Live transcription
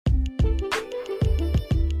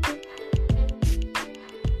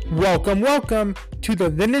Welcome to the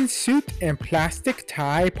Linen Suit and Plastic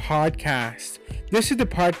Tie podcast. This is the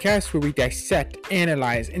podcast where we dissect,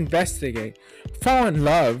 analyze, investigate, fall in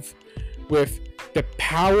love with the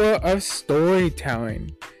power of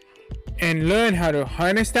storytelling, and learn how to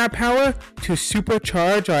harness that power to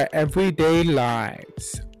supercharge our everyday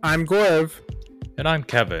lives. I'm Gaurav. And I'm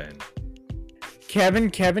Kevin.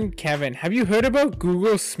 Kevin. Have you heard about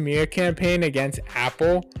Google's smear campaign against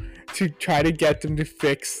Apple to try to get them to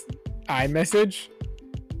fix iMessage?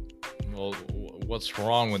 Well, what's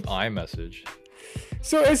wrong with iMessage?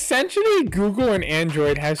 So essentially, Google and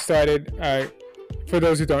Android have started, for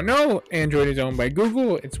those who don't know, Android is owned by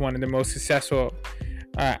Google. It's one of the most successful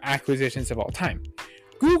acquisitions of all time.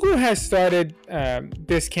 Google has started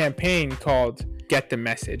this campaign called Get the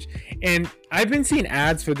Message. And I've been seeing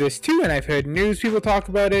ads for this too, and I've heard news people talk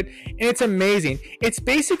about it, and it's amazing. It's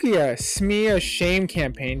basically a smear shame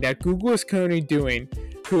campaign that Google is currently doing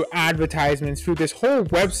through advertisements, through this whole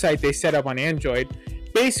website they set up on Android,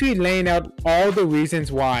 basically laying out all the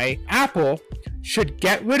reasons why Apple should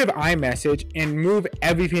get rid of iMessage and move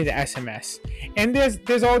everything to SMS. And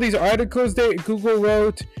there's all these articles that Google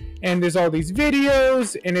wrote, and there's all these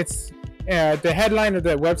videos, and it's the headline of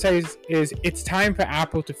the website is "It's time for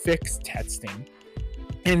Apple to fix texting,"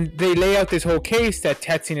 and they lay out this whole case that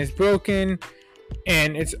texting is broken,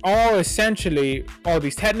 and it's all essentially all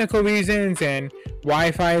these technical reasons, and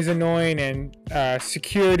Wi-Fi is annoying, and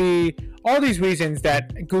security, all these reasons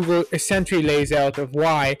that Google essentially lays out of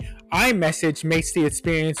why iMessage makes the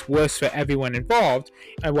experience worse for everyone involved,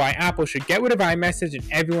 and why Apple should get rid of iMessage and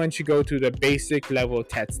everyone should go to the basic level of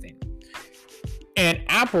texting. And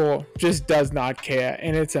Apple just does not care,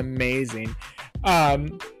 and it's amazing.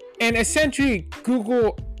 And essentially,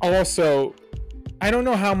 Google also, I don't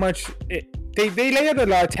know how much they lay out a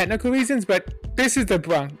lot of technical reasons, but this is the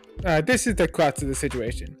crux of the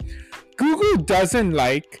situation. Google doesn't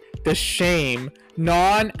like the shame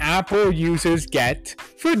non-Apple users get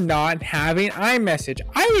for not having iMessage.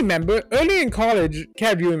 I remember early in college,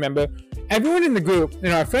 Kev, you remember, everyone in the group,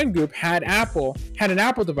 in our friend group, had an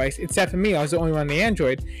Apple device, except for me. I was the only one on the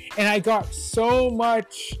Android, and I got so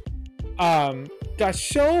much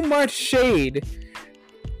shade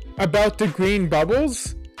about the green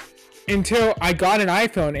bubbles until I got an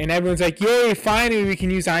iPhone, and everyone's like, "Yay! Finally, we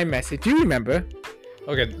can use iMessage." Do you remember?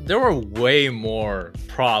 Okay, there were way more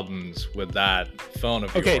problems with that phone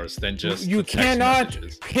of yours than just you the text cannot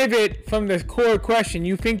messages. Pivot from the core question.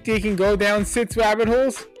 You think they can go down 6 rabbit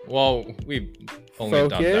holes? Well, we've only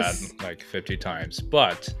done that Focus. like 50 times,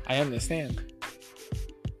 but I understand.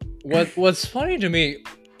 what's funny to me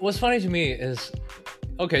is,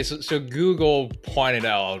 okay, so Google pointed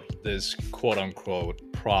out this quote unquote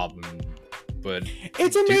problem, but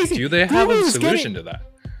It's amazing. do they have Google a is solution to that?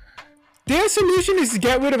 Their solution is to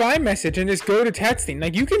get rid of iMessage and just go to texting.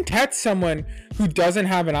 Like, you can text someone who doesn't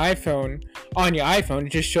have an iPhone on your iPhone.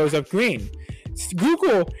 It just shows up green. It's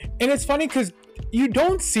Google, and it's funny because you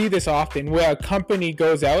don't see this often where a company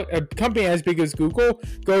as big as Google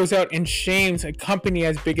goes out and shames a company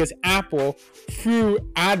as big as Apple through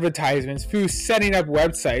advertisements, through setting up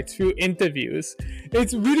websites, through interviews.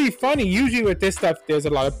 It's really funny. Usually with this stuff, there's a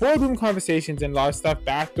lot of boardroom conversations and a lot of stuff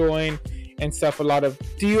backdooring and stuff, a lot of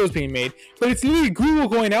deals being made. But it's literally Google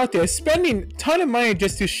going out there, spending a ton of money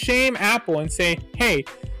just to shame Apple and say, hey,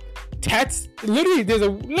 literally there's a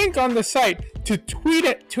link on the site to tweet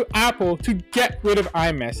it to Apple to get rid of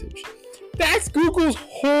iMessage. That's Google's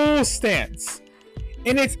whole stance.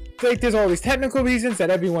 And it's like there's all these technical reasons that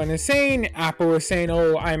everyone is saying. Apple is saying,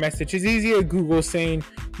 oh, iMessage is easier. Google's saying,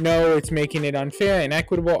 no, it's making it unfair and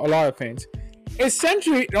equitable. A lot of things.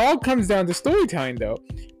 Essentially, it all comes down to storytelling, though.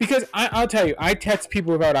 Because I'll tell you, I text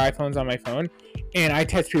people without iPhones on my phone, and I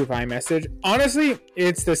text people with iMessage. Honestly,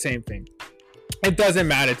 it's the same thing. It doesn't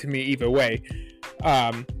matter to me either way,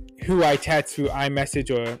 who I text through iMessage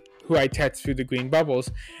or who I text through the green bubbles.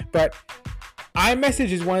 But iMessage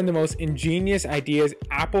is one of the most ingenious ideas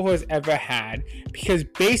Apple has ever had, because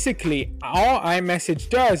basically all iMessage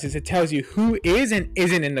does is it tells you who is and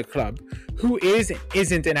isn't in the club, who is and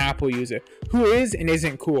isn't an Apple user, who is and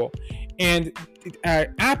isn't cool. And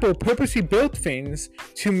Apple purposely built things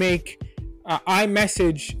to make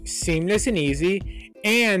iMessage seamless and easy,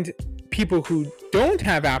 and people who don't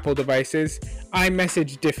have Apple devices,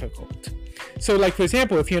 iMessage difficult. So, like, for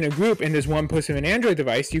example, if you're in a group and there's one person with an Android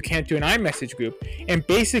device, you can't do an iMessage group. And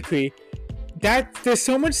basically, there's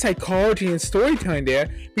so much psychology and storytelling there,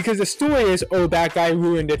 because the story is, oh, that guy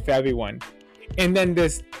ruined it for everyone. And then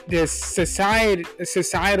there's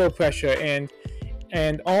societal pressure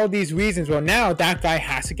and all these reasons. Well, now that guy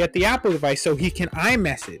has to get the Apple device so he can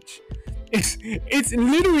iMessage. It's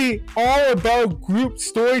literally all about group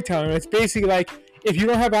storytelling. It's basically like, if you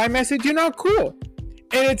don't have iMessage, you're not cool.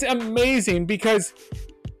 And it's amazing because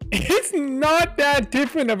it's not that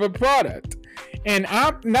different of a product. And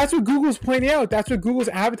that's what Google's pointing out. That's what Google's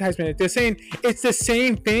advertisement is. They're saying it's the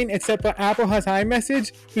same thing, except that Apple has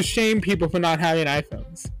iMessage to shame people for not having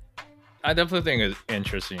iPhones. I definitely think it's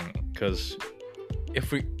interesting because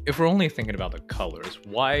if we're only thinking about the colors,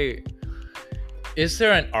 why is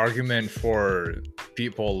there an argument for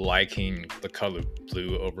people liking the color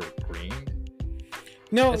blue over green?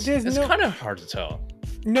 No, it's there's kind of hard to tell.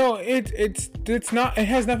 No, it's not. It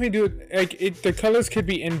has nothing to do with like the colors could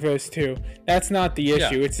be inverse too. That's not the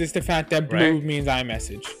issue. Yeah. It's just the fact that blue means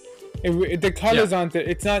iMessage. The colors aren't.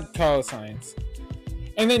 It's not color science.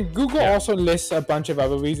 And then Google also lists a bunch of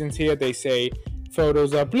other reasons here. They say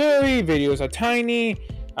photos are blurry, videos are tiny,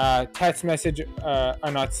 text message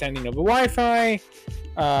are not sending over Wi-Fi.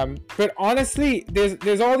 But honestly,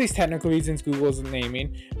 there's all these technical reasons Google's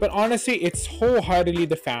naming. But honestly, it's wholeheartedly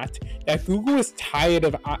the fact that Google is tired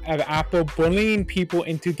of Apple bullying people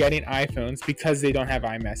into getting iPhones because they don't have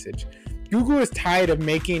iMessage. Google is tired of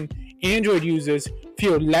making Android users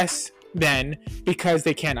feel less than because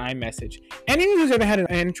they can't iMessage. Anyone who's ever had an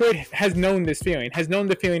Android has known this feeling, has known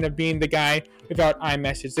the feeling of being the guy without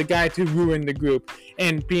iMessage, the guy to ruin the group,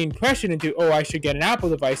 and being pressured into, oh, I should get an Apple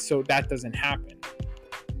device so that doesn't happen.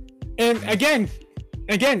 And again,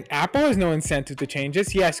 Apple has no incentive to change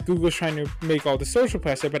this. Yes, Google's trying to make all the social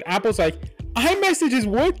pressure, but Apple's like, iMessage is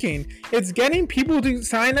working. It's getting people to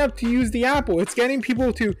sign up to use the Apple. It's getting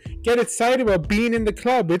people to get excited about being in the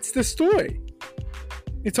club. It's the story.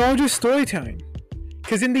 It's all just storytelling.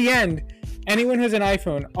 Because in the end, anyone who has an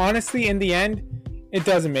iPhone, honestly, in the end, it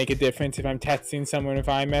doesn't make a difference if I'm texting someone with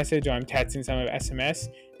iMessage or I'm texting someone with SMS.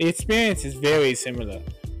 The experience is very similar,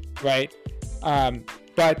 right?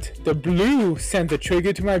 But the blue sends a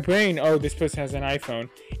trigger to my brain, oh, this person has an iPhone.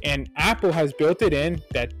 And Apple has built it in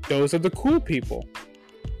that those are the cool people.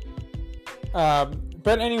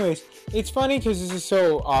 But anyways, it's funny because this is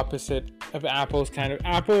so opposite of Apple's kind of...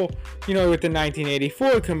 Apple, with the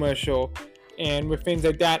 1984 commercial and with things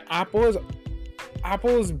like that, Apple's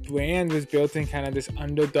brand was built in kind of this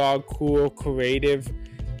underdog, cool, creative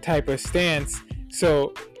type of stance.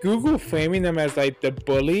 So Google framing them as like the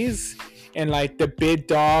bullies and like the big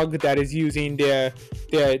dog that is using their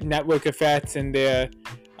network effects and their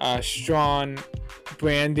strong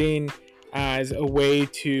branding as a way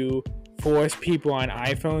to force people on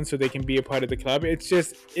iPhone so they can be a part of the club. It's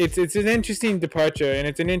an interesting departure, and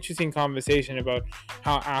it's an interesting conversation about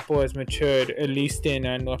how Apple has matured, at least in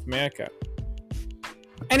North America.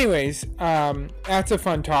 Anyways, that's a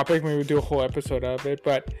fun topic. Maybe we'll do a whole episode of it,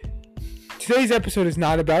 but today's episode is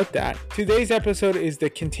not about that. Today's episode is the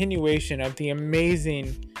continuation of the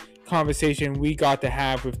amazing conversation we got to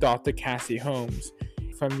have with Dr. Cassie Holmes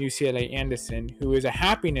from UCLA Anderson, who is a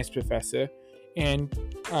happiness professor. And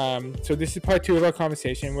so this is part 2 of our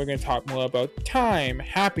conversation. We're going to talk more about time,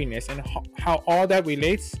 happiness, and how all that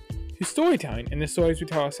relates to storytelling and the stories we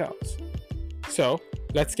tell ourselves. So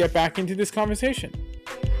let's get back into this conversation.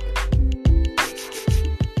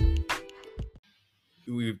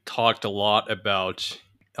 We've talked a lot about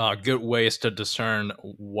good ways to discern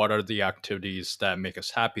what are the activities that make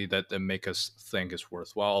us happy, that make us think is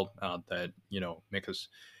worthwhile, that make us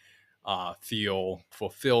feel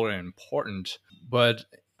fulfilled and important. But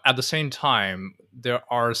at the same time, there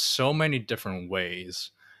are so many different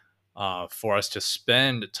ways for us to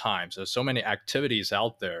spend time. So many activities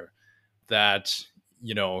out there that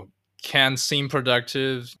can seem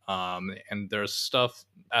productive, and there's stuff,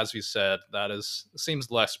 as we said, that seems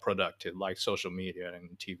less productive, like social media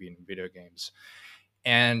and TV and video games.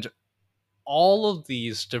 And all of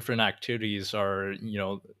these different activities are,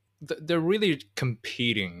 they're really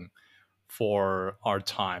competing for our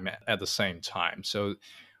time at the same time. So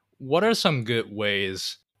what are some good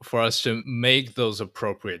ways for us to make those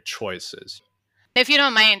appropriate choices? If you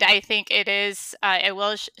don't mind, I think it is, I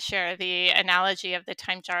will share the analogy of the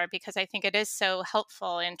time jar because I think it is so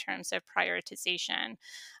helpful in terms of prioritization.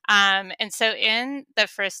 And so in the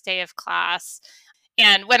first day of class,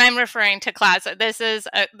 and when I'm referring to class, this is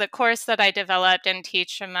the course that I developed and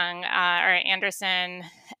teach among our Anderson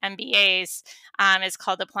MBAs is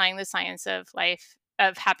called Applying the Science of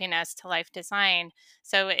Happiness to Life Design.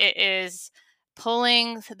 So it is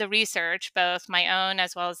pulling the research, both my own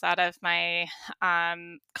as well as that of my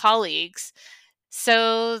colleagues,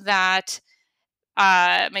 so that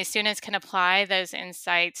my students can apply those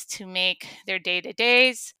insights to make their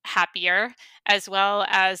day-to-days happier, as well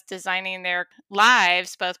as designing their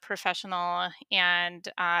lives, both professional and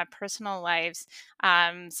personal lives,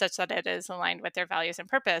 such that it is aligned with their values and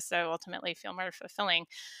purpose, so ultimately feel more fulfilling.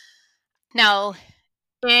 Now,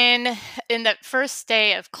 in the first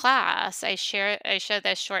day of class, I show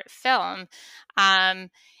this short film,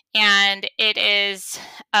 um, and it is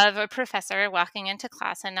of a professor walking into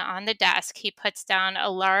class, and on the desk he puts down a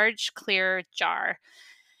large clear jar,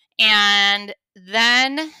 and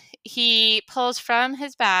then he pulls from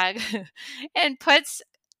his bag and puts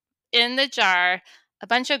in the jar a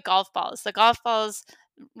bunch of golf balls. The golf balls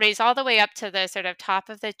raise all the way up to the sort of top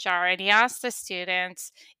of the jar. And he asks the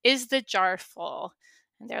students, "Is the jar full?"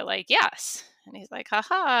 And they're like, "Yes." And he's like,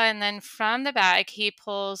 "Haha." And then from the bag, he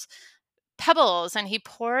pulls pebbles and he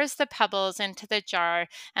pours the pebbles into the jar.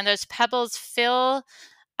 And those pebbles fill,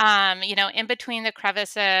 in between the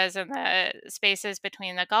crevices and the spaces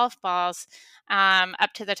between the golf balls,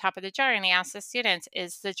 up to the top of the jar. And he asks the students,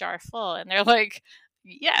 "Is the jar full?" And they're like,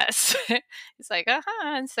 "Yes." He's like, "Uh-huh."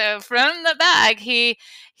 And so from the bag, he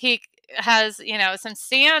has, some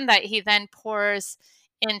sand that he then pours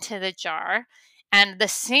into the jar. And the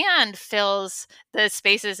sand fills the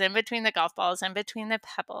spaces in between the golf balls and between the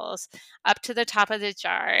pebbles up to the top of the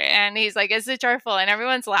jar. And he's like, "Is the jar full?" And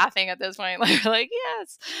everyone's laughing at this point. Like,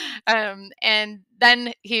 "Yes." And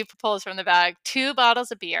then he pulls from the bag 2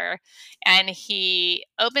 bottles of beer, and he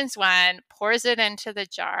opens one, pours it into the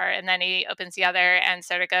jar, and then he opens the other and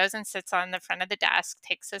sort of goes and sits on the front of the desk,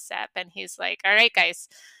 takes a sip, and he's like, "All right, guys,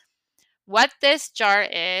 what this jar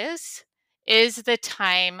is the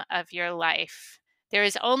time of your life. There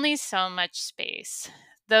is only so much space.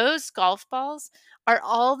 Those golf balls are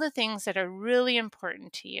all the things that are really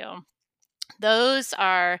important to you. Those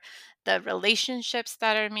are the relationships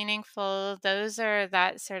that are meaningful. Those are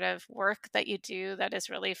that sort of work that you do that is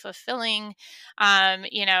really fulfilling.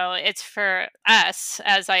 It's for us,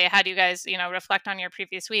 as I had you guys, reflect on your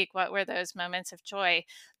previous week. What were those moments of joy?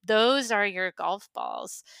 Those are your golf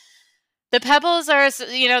balls. The pebbles are,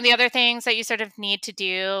 the other things that you sort of need to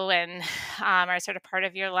do and are sort of part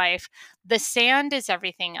of your life. The sand is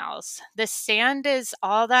everything else. The sand is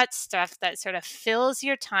all that stuff that sort of fills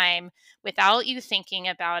your time without you thinking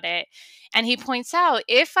about it. And he points out,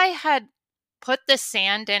 if I had put the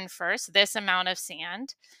sand in first, this amount of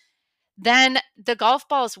sand, then the golf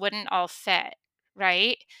balls wouldn't all fit,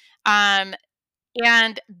 right? Um,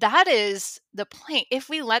 and that is the point. If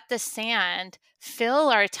we let the sand fill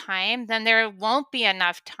our time, then there won't be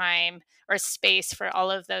enough time or space for all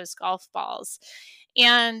of those golf balls.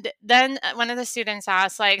 And then one of the students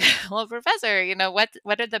asked, like, "Well, professor,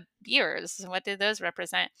 what are the beers? What do those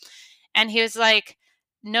represent?" And he was like,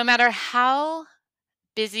 "No matter how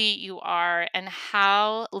busy you are and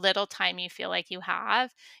how little time you feel like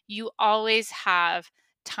you always have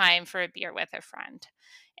time for a beer with a friend."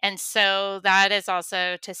 And so that is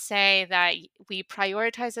also to say that we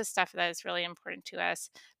prioritize the stuff that is really important to us.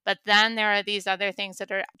 But then there are these other things that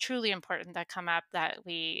are truly important that come up that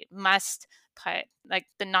we must put, like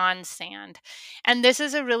the non-sand. And this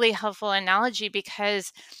is a really helpful analogy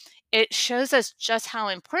because it shows us just how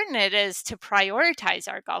important it is to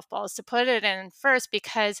prioritize our golf balls, to put it in first,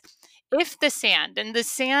 because if the sand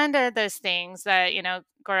are those things that,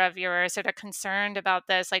 Gaurav, you were sort of concerned about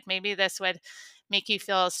this, like maybe this would make you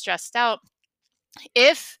feel stressed out.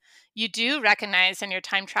 If you do recognize in your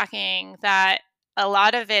time tracking that a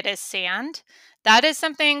lot of it is sand, that is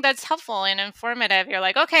something that's helpful and informative. You're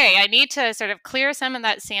like, okay, I need to sort of clear some of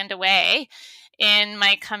that sand away in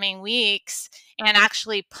my coming weeks and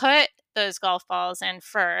actually put those golf balls in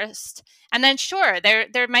first. And then sure,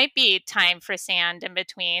 there might be time for sand in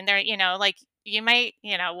between. There, like you might,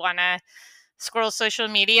 want to scroll social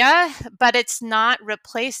media, but it's not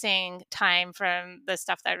replacing time from the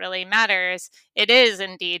stuff that really matters. It is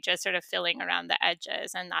indeed just sort of filling around the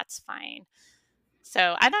edges, and that's fine.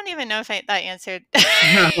 So I don't even know if that answered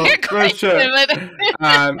your question.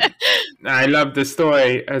 Sure. I love the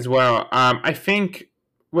story as well. I think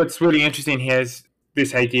what's really interesting here is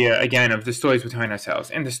this idea, again, of the stories we tell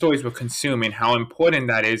ourselves and the stories we consume and how important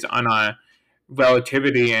that is on our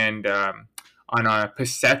relativity and on our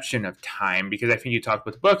perception of time. Because I think you talked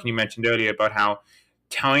about the book and you mentioned earlier about how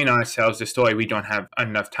telling ourselves the story we don't have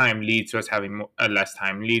enough time leads to us having less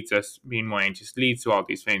time, leads to us being more anxious, leads to all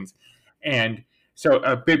these things. And so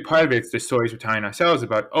a big part of it is the stories we're telling ourselves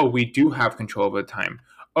about, oh, we do have control over the time.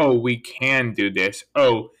 Oh, we can do this.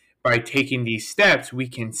 Oh, by taking these steps, we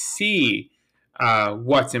can see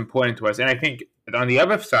what's important to us. And I think on the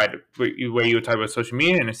other side, where you were talking about social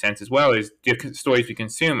media in a sense as well, is the stories we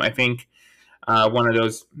consume. I think One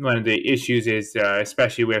of the issues is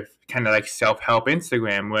especially with kind of like self-help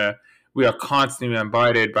Instagram, where we are constantly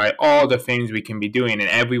bombarded by all the things we can be doing, and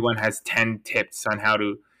everyone has 10 tips on how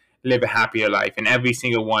to live a happier life, and every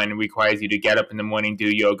single one requires you to get up in the morning, do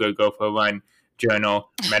yoga, go for a run,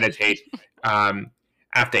 journal, meditate,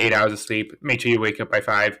 after 8 hours of sleep, make sure you wake up by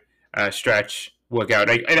 5, stretch, work out.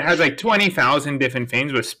 Like, it has like 20,000 different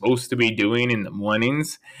things we're supposed to be doing in the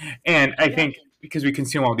mornings, and I think because we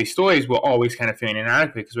consume all these stories, we're always kind of feeling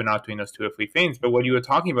inadequate because we're not doing those 2 or 3 things. But what you were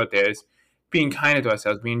talking about there is being kind to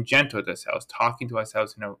ourselves, being gentle to ourselves, talking to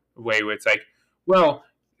ourselves in a way where it's like, well,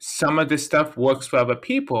 some of this stuff works for other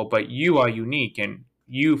people, but you are unique and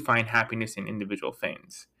you find happiness in individual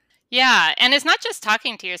things. Yeah, and it's not just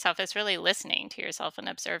talking to yourself, it's really listening to yourself and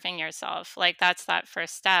observing yourself. Like that's that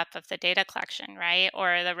first step of the data collection, right?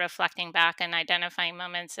 Or the reflecting back and identifying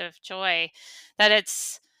moments of joy. That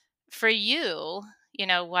it's for you,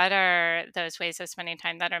 what are those ways of spending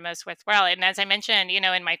time that are most worthwhile? And as I mentioned,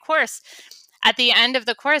 in my course, at the end of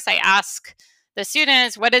the course, I ask the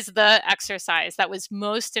students, what is the exercise that was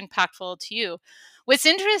most impactful to you? What's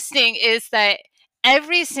interesting is that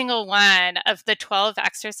every single one of the 12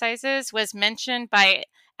 exercises was mentioned by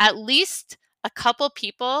at least a couple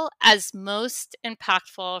people as most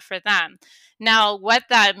impactful for them. Now, what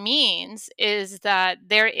that means is that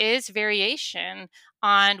there is variation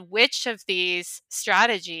on which of these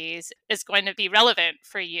strategies is going to be relevant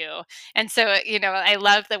for you. And so, I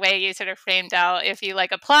love the way you sort of framed out if you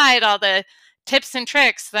like applied all the tips and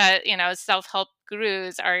tricks that, self-help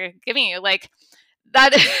gurus are giving you, like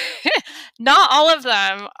that not all of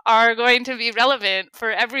them are going to be relevant for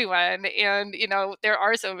everyone, and there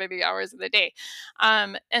are so many hours in the day,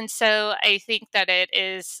 and so I think that it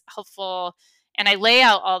is helpful, and I lay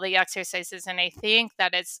out all the exercises, and I think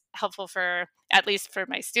that it's helpful for, at least for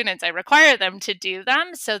my students, I require them to do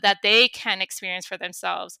them so that they can experience for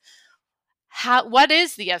themselves what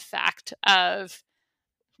is the effect of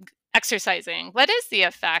exercising, what is the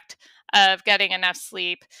effect of getting enough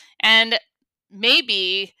sleep, and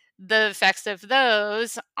maybe the effects of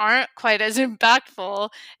those aren't quite as impactful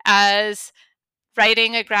as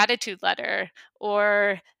writing a gratitude letter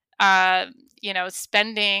or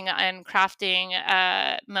spending and crafting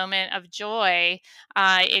a moment of joy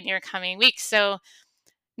in your coming weeks. So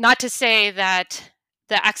not to say that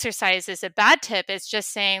the exercise is a bad tip, it's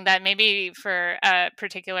just saying that maybe for a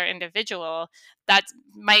particular individual that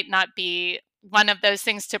might not be one of those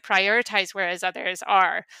things to prioritize, whereas others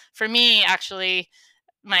are. For me, actually,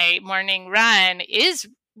 my morning run is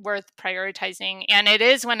worth prioritizing, and it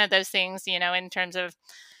is one of those things, in terms of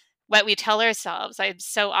what we tell ourselves.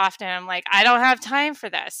 I'm like, I don't have time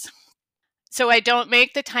for this, so I don't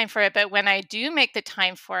make the time for it. But when I do make the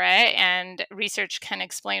time for it, and research can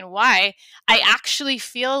explain why, I actually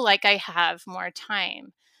feel like I have more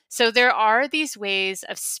time. So there are these ways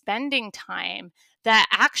of spending time that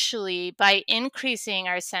actually, by increasing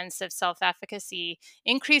our sense of self-efficacy,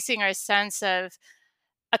 increasing our sense of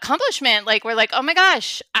accomplishment, like we're like, oh my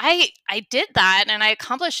gosh, I did that and I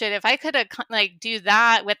accomplished it. If I could like do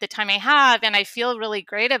that with the time I have, and I feel really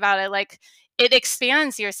great about it, like it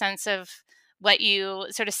expands your sense of what you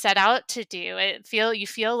sort of set out to do. You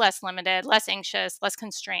feel less limited, less anxious, less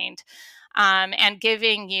constrained, and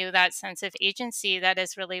giving you that sense of agency that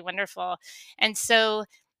is really wonderful. And so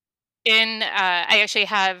I actually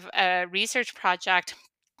have a research project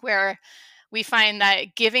where we find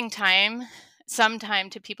that giving some time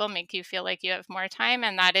to people make you feel like you have more time.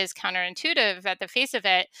 And that is counterintuitive at the face of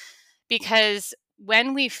it, because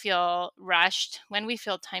when we feel rushed, when we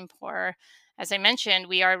feel time poor, as I mentioned,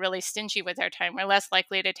 we are really stingy with our time. We're less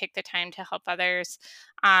likely to take the time to help others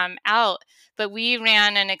out. But we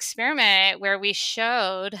ran an experiment where we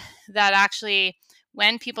showed that actually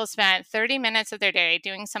when people spent 30 minutes of their day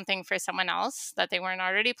doing something for someone else that they weren't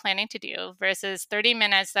already planning to do versus 30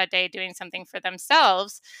 minutes that day doing something for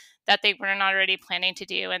themselves that they weren't already planning to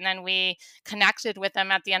do. And then we connected with them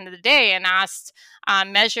at the end of the day and asked,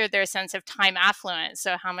 measured their sense of time affluence.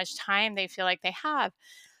 So how much time they feel like they have.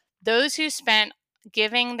 Those who spent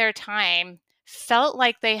giving their time felt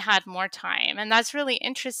like they had more time. And that's really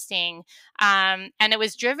interesting. And it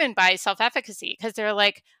was driven by self-efficacy, because they're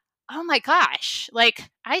like, oh my gosh,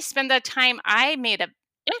 like I spend that time, I made an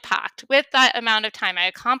impact with that amount of time. I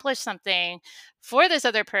accomplished something for this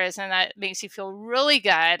other person that makes you feel really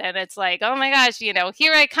good. And it's like, oh my gosh,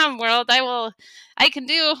 here I come, world. I can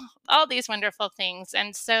do all these wonderful things.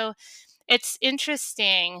 And so it's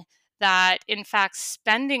interesting that, in fact,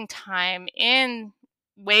 spending time in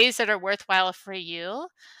ways that are worthwhile for you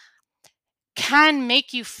can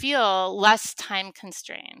make you feel less time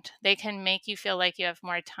constrained. They can make you feel like you have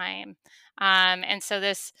more time. And so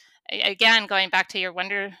this, again, going back to your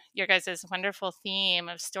guys' wonderful theme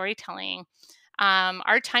of storytelling,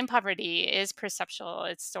 our time poverty is perceptual.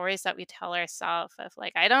 It's stories that we tell ourselves of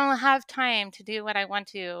like, I don't have time to do what I want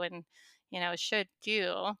to and, should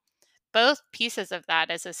do. Both pieces of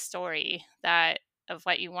that is a story that of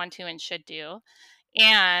what you want to and should do.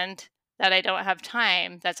 And that I don't have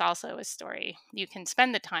time, that's also a story. You can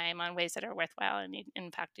spend the time on ways that are worthwhile, and you,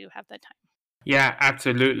 in fact, do have the time. Yeah,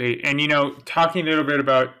 absolutely. And talking a little bit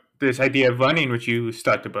about this idea of running, which you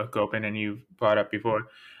start the book open and you brought up before.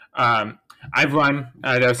 I've run.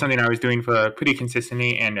 That was something I was doing for pretty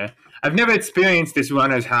consistently, and I've never experienced this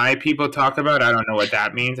runner's high people talk about. I don't know what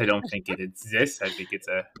that means. I don't think it exists. I think it's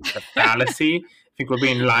a fallacy. I think we're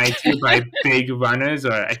being lied to by big runners,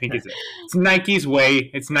 or I think it's Nike's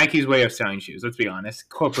way. It's Nike's way of selling shoes. Let's be honest,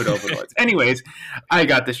 corporate overlords. Anyways, I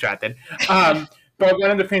got distracted. But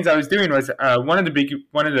one of the things I was doing was one of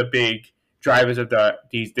the big drivers of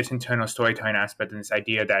this internal storytelling aspect and this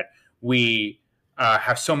idea that we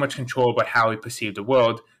have so much control about how we perceive the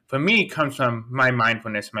world. For me, comes from my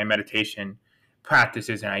mindfulness, my meditation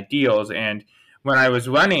practices and ideals. And when I was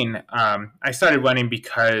running, I started running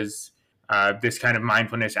because this kind of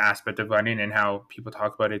mindfulness aspect of running and how people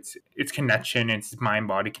talk about its connection, its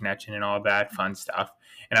mind-body connection, and all that fun stuff.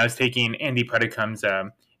 And I was taking Andy Puddicombe's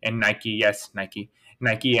and Nike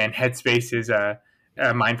and Headspace's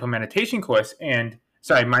mindful meditation course,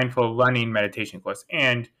 mindful running meditation course.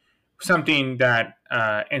 And something that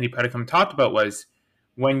Andy Puddicombe talked about was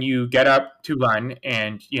when you get up to run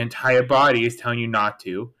and your entire body is telling you not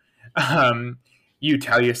to, you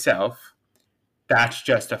tell yourself, that's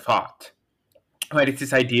just a thought. Right? It's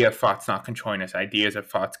this idea of thoughts not controlling us, ideas of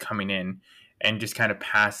thoughts coming in and just kind of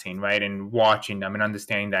passing, right? And watching them and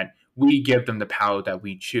understanding that we give them the power that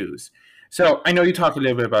we choose. So I know you talk a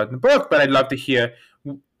little bit about it in the book, but I'd love to hear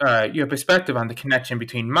your perspective on the connection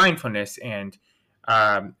between mindfulness and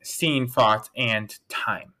seeing thoughts and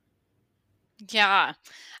time. Yeah.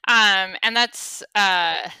 And that's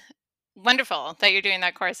wonderful that you're doing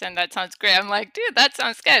that course, and that sounds great. I'm like, dude, that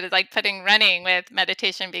sounds good. It's like putting running with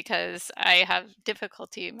meditation because I have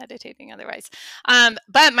difficulty meditating otherwise.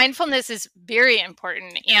 But mindfulness is very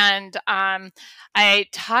important, and I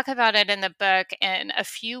talk about it in the book in a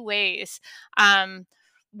few ways.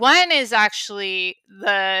 One is actually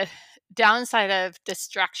the downside of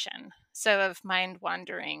distraction, so of mind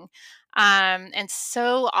wandering. And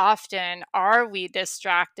so often are we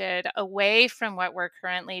distracted away from what we're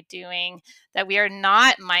currently doing that we are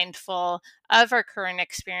not mindful of our current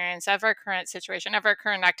experience, of our current situation, of our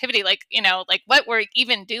current activity, like what we're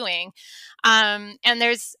even doing. And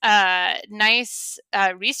there's nice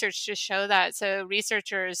research to show that. So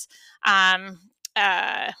researchers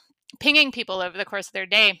pinging people over the course of their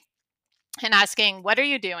day and asking, what are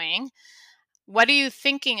you doing? What are you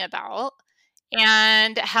thinking about?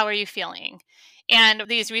 And how are you feeling? And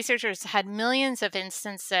these researchers had millions of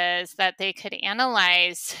instances that they could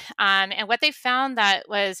analyze. And what they found that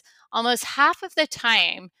was almost half of the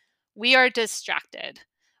time we are distracted.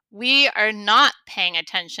 We are not paying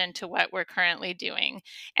attention to what we're currently doing.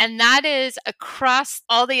 And that is across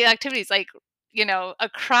all the activities,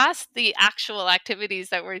 across the actual activities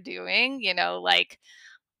that we're doing,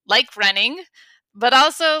 like running, but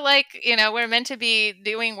also we're meant to be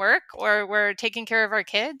doing work or we're taking care of our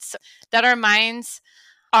kids, that our minds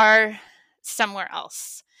are somewhere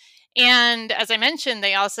else. And as I mentioned,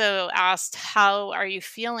 they also asked, how are you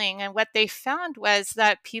feeling? And what they found was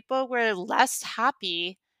that people were less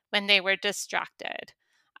happy when they were distracted.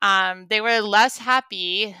 They were less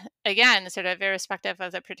happy, again, sort of irrespective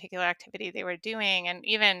of the particular activity they were doing and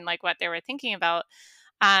even like what they were thinking about.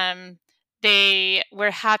 They were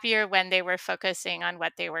happier when they were focusing on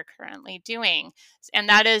what they were currently doing. And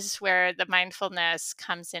that is where the mindfulness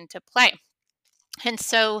comes into play. And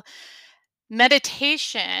so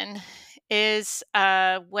meditation is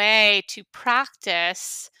a way to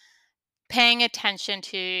practice paying attention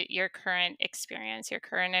to your current experience, your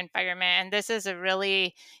current environment. And this is a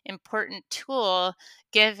really important tool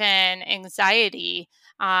given anxiety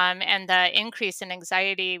and the increase in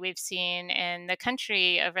anxiety we've seen in the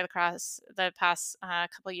country over across the past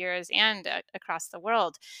couple of years and across the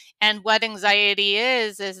world. And what anxiety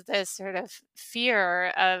is this sort of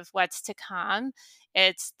fear of what's to come.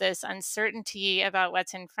 It's this uncertainty about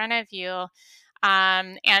what's in front of you.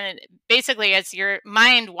 And basically, it's your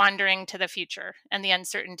mind wandering to the future and the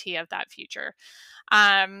uncertainty of that future.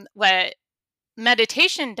 What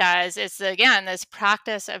meditation does is, again, this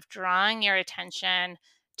practice of drawing your attention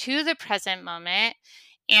to the present moment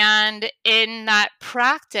And in that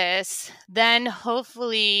practice, then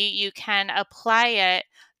hopefully you can apply it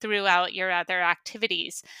throughout your other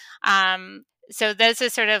activities. So this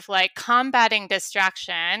is sort of like combating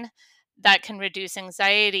distraction that can reduce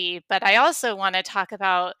anxiety. But I also want to talk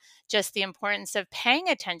about just the importance of paying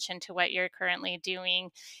attention to what you're currently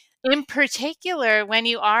doing, in particular when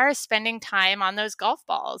you are spending time on those golf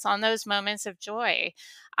balls, on those moments of joy.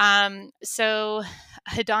 So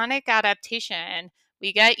hedonic adaptation,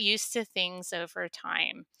 we get used to things over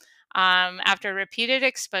time. After repeated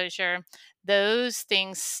exposure, those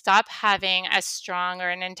things stop having as strong or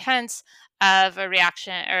an intense of a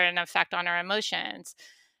reaction or an effect on our emotions.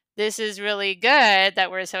 This is really good that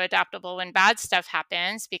we're so adaptable when bad stuff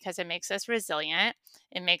happens, because it makes us resilient.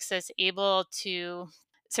 It makes us able to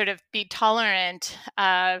sort of be tolerant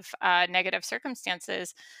of negative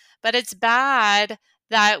circumstances. But it's bad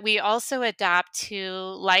that we also adapt to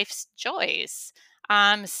life's joys,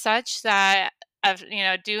 such that of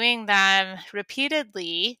doing them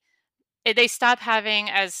repeatedly, they stop having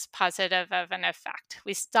as positive of an effect.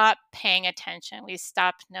 We stop paying attention. We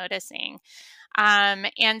stop noticing.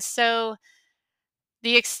 And so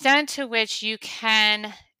the extent to which you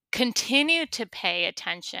can continue to pay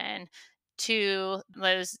attention to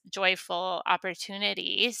those joyful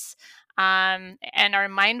opportunities, and are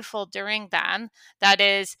mindful during them, that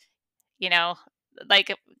is, you know,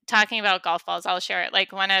 like talking about golf balls, I'll share it.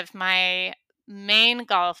 Like one of my main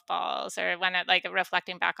golf balls, or when it, like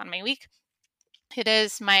reflecting back on my week, it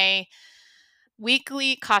is my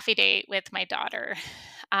weekly coffee date with my daughter.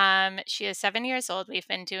 She is 7 years old. We've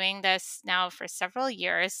been doing this now for several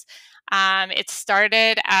years. It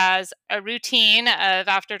started as a routine of,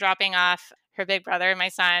 after dropping off her big brother, my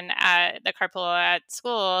son, at the carpool at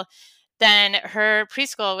school, then her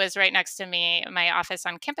preschool was right next to me, my office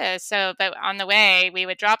on campus. So, but on the way, we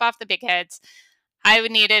would drop off the big kids. I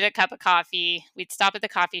would needed a cup of coffee. We'd stop at the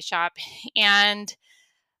coffee shop, and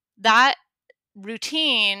that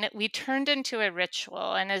routine we turned into a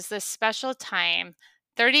ritual, and is this special time,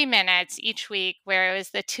 30 minutes each week, where it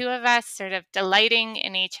was the two of us sort of delighting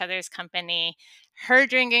in each other's company, her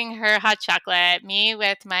drinking her hot chocolate, me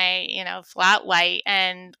with my flat white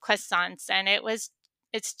and croissants, and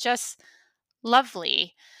it's just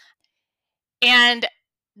lovely. And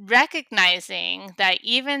recognizing that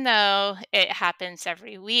even though it happens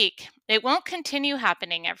every week, it won't continue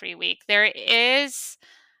happening every week. There is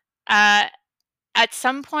uh at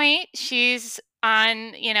some point, she's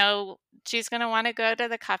going to want to go to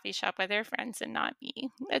the coffee shop with her friends and not me.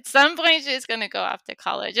 At some point, she's going to go off to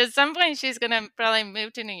college. At some point, she's going to probably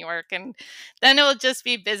move to New York, and then it'll just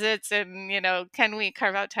be visits and, can we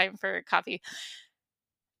carve out time for coffee?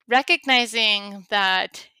 Recognizing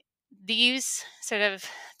that these sort of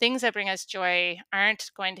things that bring us joy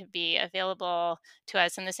aren't going to be available to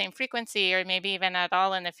us in the same frequency, or maybe even at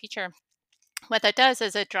all in the future. What that does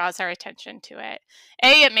is it draws our attention to it.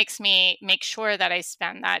 It makes me make sure that I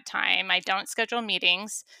spend that time. I don't schedule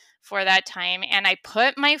meetings for that time, and I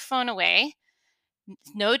put my phone away,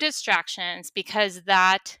 no distractions, because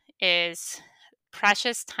that is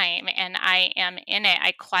precious time and I am in it.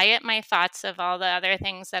 I quiet my thoughts of all the other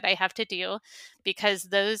things that I have to do, because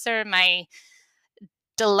those are my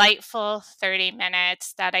delightful 30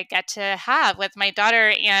 minutes that I get to have with my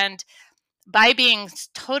daughter. And by being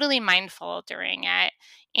totally mindful during it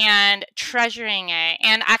and treasuring it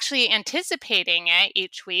and actually anticipating it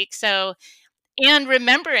each week, and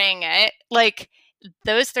remembering it, like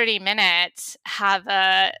those 30 minutes have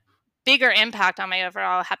a bigger impact on my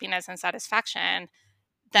overall happiness and satisfaction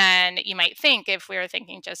than you might think if we were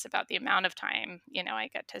thinking just about the amount of time I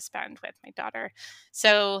get to spend with my daughter.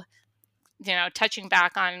 So touching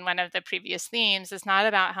back on one of the previous themes, it's not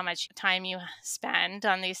about how much time you spend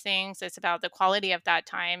on these things. It's about the quality of that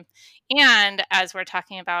time. And as we're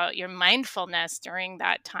talking about your mindfulness during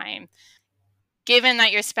that time, given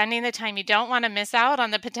that you're spending the time, you don't want to miss out on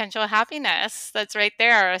the potential happiness that's right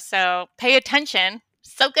there. So pay attention,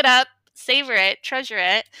 soak it up, savor it, treasure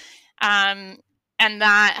it. And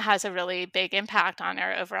that has a really big impact on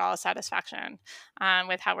our overall satisfaction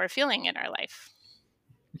with how we're feeling in our life.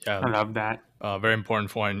 Yeah, I love that. Very important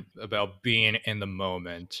point about being in the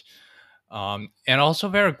moment. And also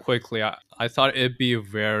very quickly, I thought it'd be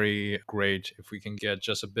very great if we can get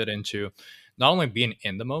just a bit into not only being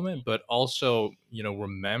in the moment, but also,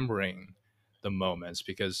 remembering the moments,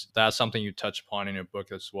 because that's something you touch upon in your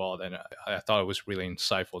book as well. And I thought it was really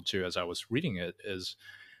insightful too, as I was reading it, is,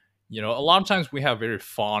 a lot of times we have very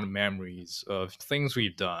fond memories of things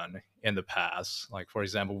we've done in the past. Like, for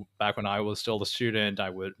example, back when I was still a student, I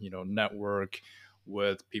would, network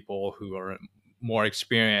with people who are more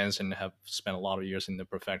experience and have spent a lot of years in their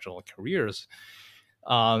professional careers.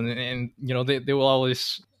 And they will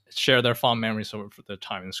always share their fond memories of their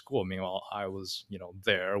time in school. Meanwhile, I was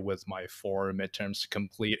there with my 4 midterms to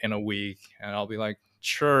complete in a week, and I'll be like,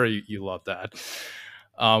 sure, you love that.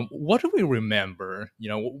 What do we remember?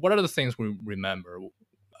 What are the things we remember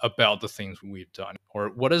about the things we've done, or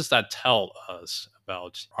what does that tell us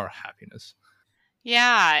about our happiness?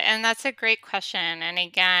 Yeah, and that's a great question. And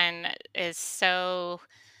again, is so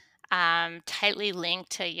tightly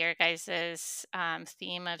linked to your guys's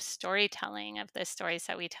theme of storytelling, of the stories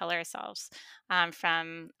that we tell ourselves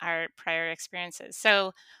from our prior experiences.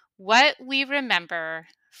 So, what we remember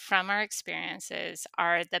from our experiences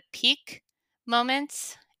are the peak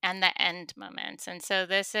moments and the end moments. And so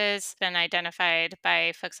this has been identified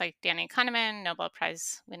by folks like Danny Kahneman, Nobel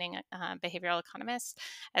Prize winning behavioral economist,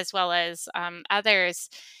 as well as others.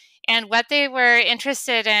 And what they were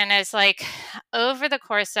interested in is like over the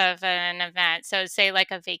course of an event, so say like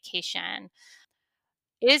a vacation,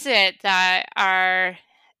 is it that our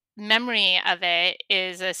memory of it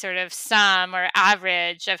is a sort of sum or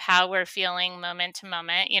average of how we're feeling moment to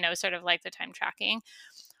moment, sort of like the time tracking?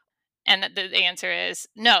 And the answer is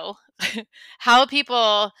no. How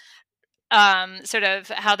people sort of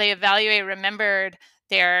how they remembered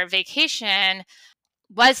their vacation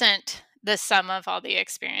wasn't the sum of all the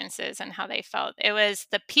experiences and how they felt. It was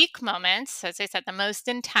the peak moments, as I said, the most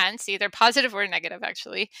intense, either positive or negative,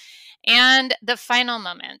 actually, and the final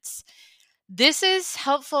moments. This is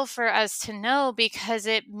helpful for us to know because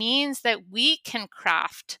it means that we can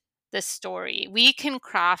craft the story. We can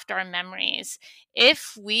craft our memories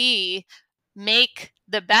if we make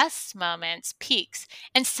the best moments peaks.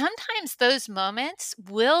 And sometimes those moments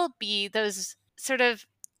will be those sort of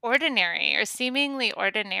ordinary or seemingly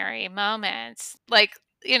ordinary moments. Like,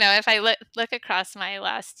 if I look across my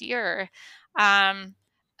last year, a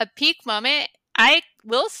peak moment, I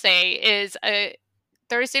will say, is a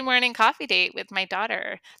Thursday morning coffee date with my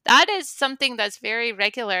daughter. That is something that's very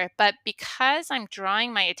regular, but because I'm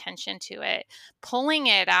drawing my attention to it, pulling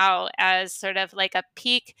it out as sort of like a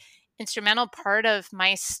peak instrumental part of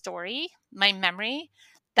my story, my memory,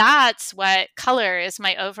 that's what color is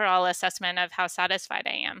my overall assessment of how satisfied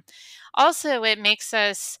I am. Also, it makes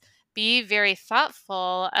us be very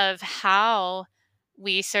thoughtful of how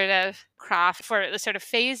we sort of craft for the sort of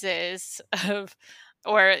phases of,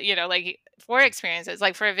 or, like for experiences,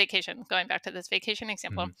 like for a vacation, going back to this vacation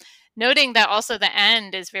example, noting that also the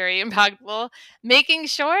end is very impactful, making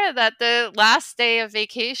sure that the last day of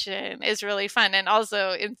vacation is really fun. And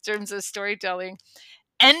also in terms of storytelling,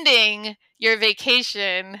 ending your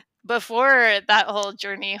vacation before that whole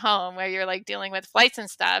journey home where you're like dealing with flights and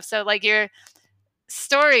stuff. So like your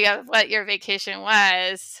story of what your vacation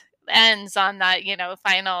was ends on that,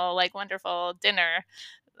 final like wonderful dinner,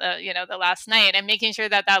 the last night, and making sure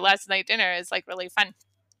that that last night dinner is like really fun.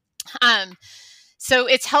 So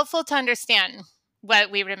it's helpful to understand what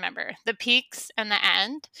we remember, the peaks and the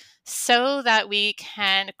end, so that we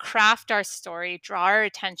can craft our story, draw our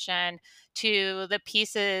attention to the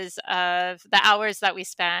pieces of the hours that we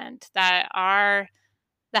spend that are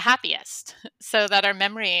the happiest, so that our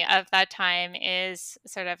memory of that time is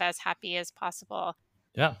sort of as happy as possible.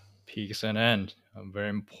 Yeah, peaks and end, very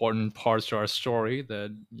important parts to our story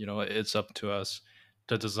that, it's up to us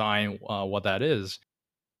to design what that is.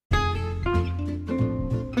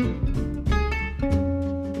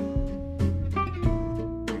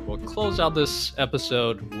 We'll close out this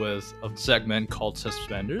episode with a segment called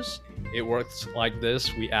Suspenders. It works like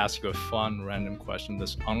this. We ask you a fun, random question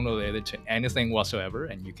that's unrelated to anything whatsoever,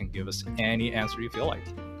 and you can give us any answer you feel like.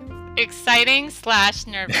 Exciting /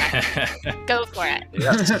 nerve-wracking. Go for it.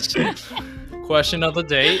 Yes. Question of the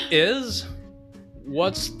day is,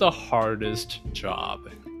 what's the hardest job?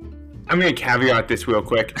 I'm going to caveat this real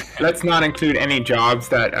quick. Let's not include any jobs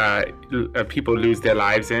that people lose their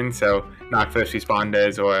lives in, so not first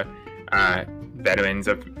responders or veterans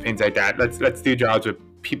or things like that. Let's do jobs where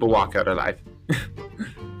people walk out alive.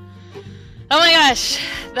 Oh my gosh,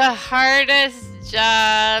 the hardest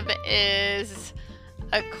job is,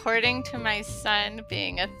 according to my son,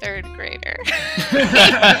 being a third grader.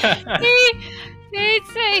 He'd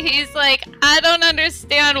say, he's like, I don't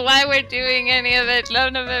understand why we're doing any of it.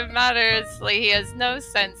 None of it matters. Like, he has no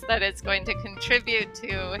sense that it's going to contribute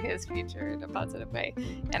to his future in a positive way.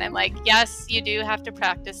 And I'm like, yes, you do have to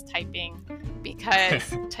practice typing because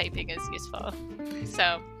typing is useful.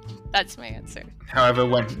 So that's my answer. However,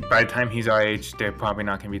 by the time he's our age, they're probably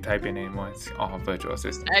not going to be typing anymore. It's all virtual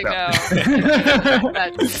systems. I know.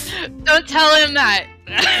 Don't tell him that.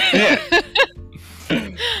 Yeah.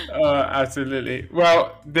 Absolutely.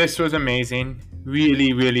 Well, this was amazing.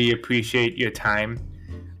 Really, really appreciate your time.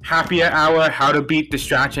 Happy Hour, How to Beat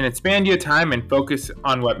Distraction, Expand Your Time, and Focus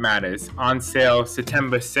on What Matters. On sale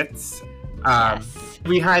September 6th. Yes.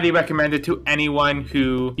 We highly recommend it to anyone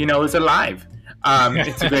who, is alive.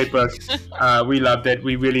 It's a great book. We loved it.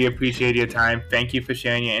 We really appreciate your time. Thank you for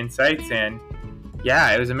sharing your insights. And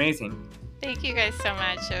yeah, it was amazing. Thank you guys so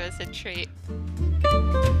much. It was a treat.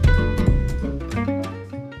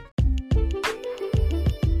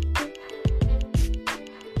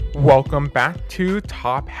 Welcome back to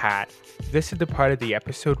Top Hat. This is the part of the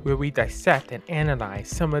episode where we dissect and analyze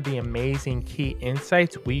some of the amazing key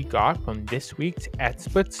insights we got from this week's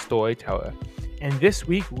expert storyteller. And this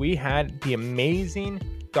week we had the amazing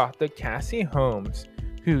Dr. Cassie Holmes,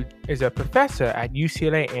 who is a professor at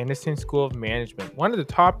UCLA Anderson School of Management, one of the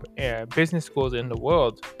top business schools in the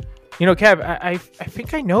world. You know, Kev, I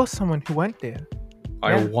think I know someone who went there.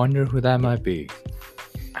 I wonder who that might be.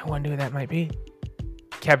 I wonder who that might be.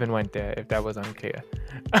 Kevin went there, if that was unclear.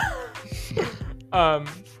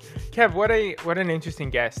 Kev, what an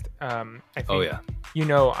interesting guest. I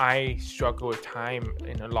think, I struggle with time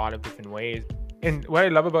in a lot of different ways. And what I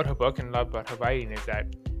love about her book and love about her writing is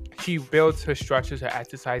that she builds her structures, her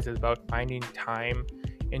exercises about finding time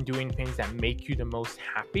and doing things that make you the most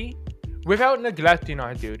happy without neglecting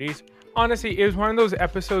our duties. Honestly, it was one of those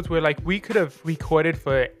episodes where we could have recorded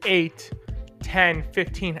for 8, 10,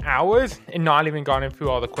 15 hours and not even gotten through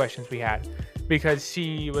all the questions we had, because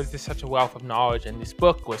she was just such a wealth of knowledge and this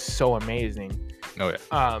book was so amazing.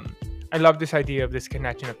 I love this idea of this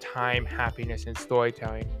connection of time, happiness, and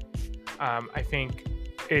storytelling. I think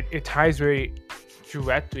it ties very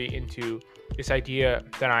directly into this idea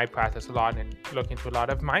that I practice a lot and look into a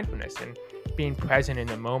lot of mindfulness and being present in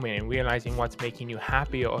the moment and realizing what's making you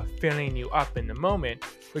happier or filling you up in the moment,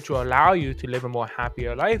 which will allow you to live a more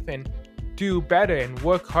happier life and do better and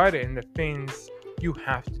work harder in the things you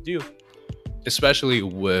have to do. Especially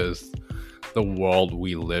with the world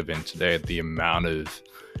we live in today, the amount of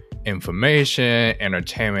information,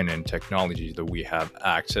 entertainment, and technology that we have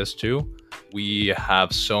access to. We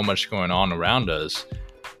have so much going on around us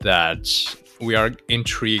that we are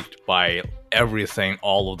intrigued by everything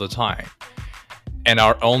all of the time. And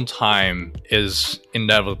our own time is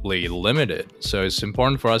inevitably limited. So it's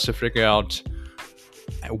important for us to figure out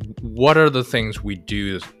what are the things we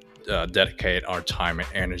do dedicate our time and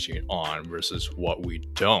energy on versus what we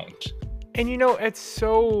don't. And it's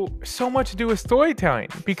so much to do with storytelling,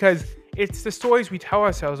 because it's the stories we tell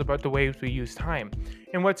ourselves about the ways we use time.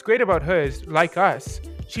 And what's great about her is, like us,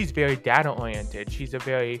 she's very data-oriented. She's a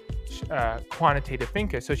very quantitative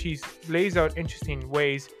thinker. So she lays out interesting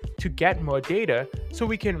ways to get more data so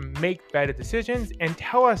we can make better decisions and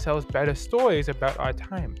tell ourselves better stories about our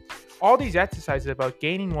time. All these exercises about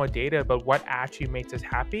gaining more data about what actually makes us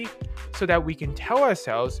happy so that we can tell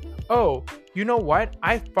ourselves, oh, you know what?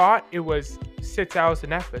 I thought it was 6 hours of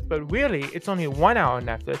Netflix, but really it's only 1 hour of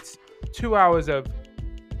Netflix, 2 hours of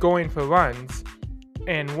going for runs,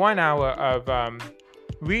 and 1 hour of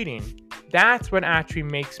reading. That's what actually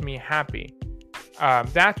makes me happy.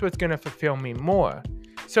 That's what's going to fulfill me more.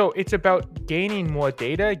 So it's about gaining more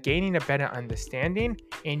data, gaining a better understanding,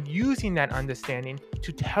 and using that understanding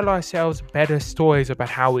to tell ourselves better stories about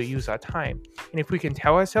how we use our time. And if we can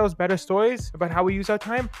tell ourselves better stories about how we use our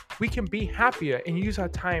time, we can be happier and use our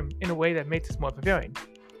time in a way that makes us more fulfilling.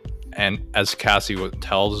 And as Cassie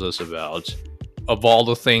tells us about, of all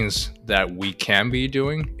the things that we can be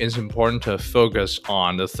doing, it's important to focus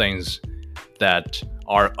on the things that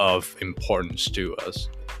are of importance to us,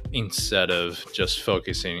 instead of just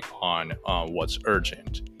focusing on what's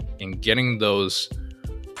urgent. And getting those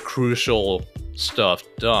crucial stuff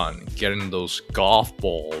done, getting those golf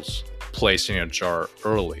balls placed in a jar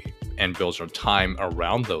early and build your time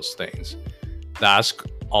around those things, that's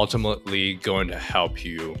ultimately going to help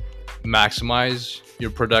you maximize your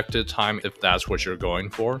productive time if that's what you're going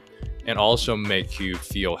for, and also make you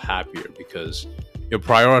feel happier because you're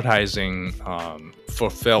prioritizing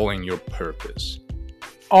fulfilling your purpose.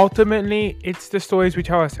 Ultimately, it's the stories we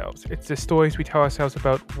tell ourselves. It's the stories we tell ourselves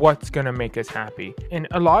about what's going to make us happy. And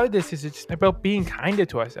a lot of this is just about being kinder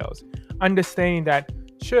to ourselves. Understanding that,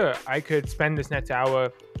 sure, I could spend this next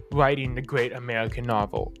hour writing the great American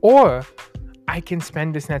novel. Or I can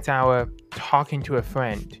spend this next hour talking to a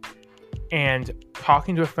friend. And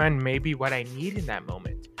talking to a friend may be what I need in that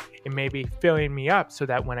moment. It may be filling me up so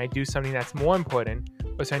that when I do something that's more important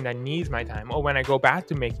or something that needs my time, or when I go back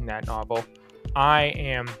to making that novel, I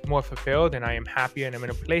am more fulfilled and I am happier and I'm in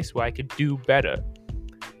a place where I could do better.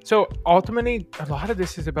 So ultimately, a lot of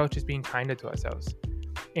this is about just being kinder to ourselves.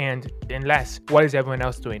 And less, what is everyone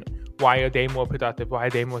else doing? Why are they more productive? Why are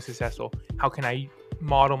they more successful? How can I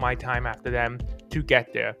model my time after them to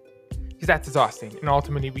get there? Because that's exhausting, and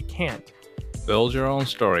ultimately we can't. Build your own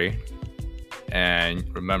story, and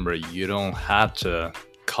remember, you don't have to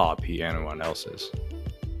copy anyone else's.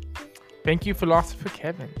 Thank you, Philosopher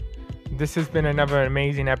Kevin. This has been another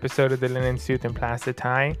amazing episode of the Linen Suit and Plastic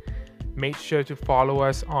Tie. Make sure to follow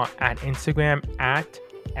us at Instagram at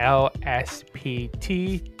LSPTpod,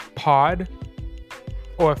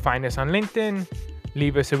 or find us on LinkedIn.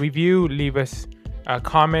 Leave us a review, leave us a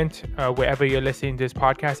comment wherever you're listening to this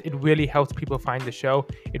podcast. It really helps people find the show.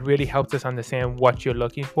 It really helps us understand what you're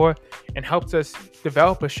looking for and helps us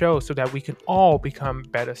develop a show so that we can all become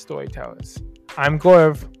better storytellers. I'm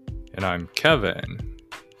Gaurav. And I'm Kevin.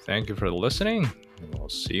 Thank you for listening, and we'll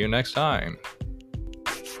see you next time.